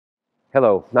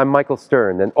Hello, I'm Michael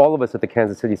Stern, and all of us at the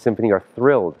Kansas City Symphony are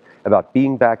thrilled about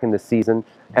being back in this season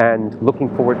and looking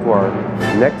forward to our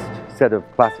next set of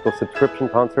classical subscription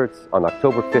concerts on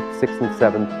October 5th, 6th,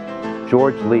 and 7th.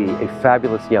 George Lee, a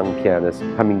fabulous young pianist,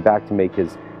 coming back to make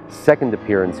his second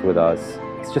appearance with us.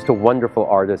 He's just a wonderful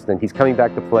artist, and he's coming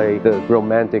back to play the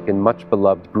romantic and much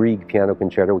beloved Grieg Piano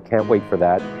Concerto. We can't wait for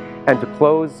that. And to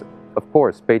close, of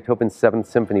course, Beethoven's Seventh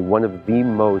Symphony, one of the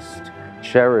most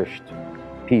cherished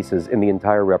pieces in the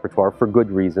entire repertoire, for good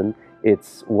reason.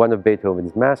 It's one of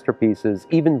Beethoven's masterpieces.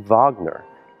 Even Wagner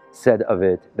said of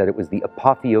it that it was the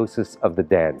apotheosis of the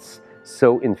dance.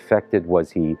 So infected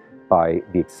was he by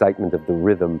the excitement of the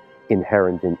rhythm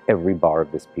inherent in every bar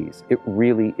of this piece. It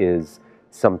really is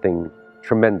something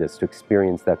tremendous to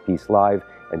experience that piece live,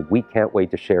 and we can't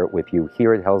wait to share it with you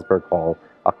here at Helzberg Hall,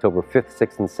 October 5th,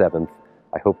 6th, and 7th.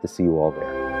 I hope to see you all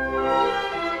there.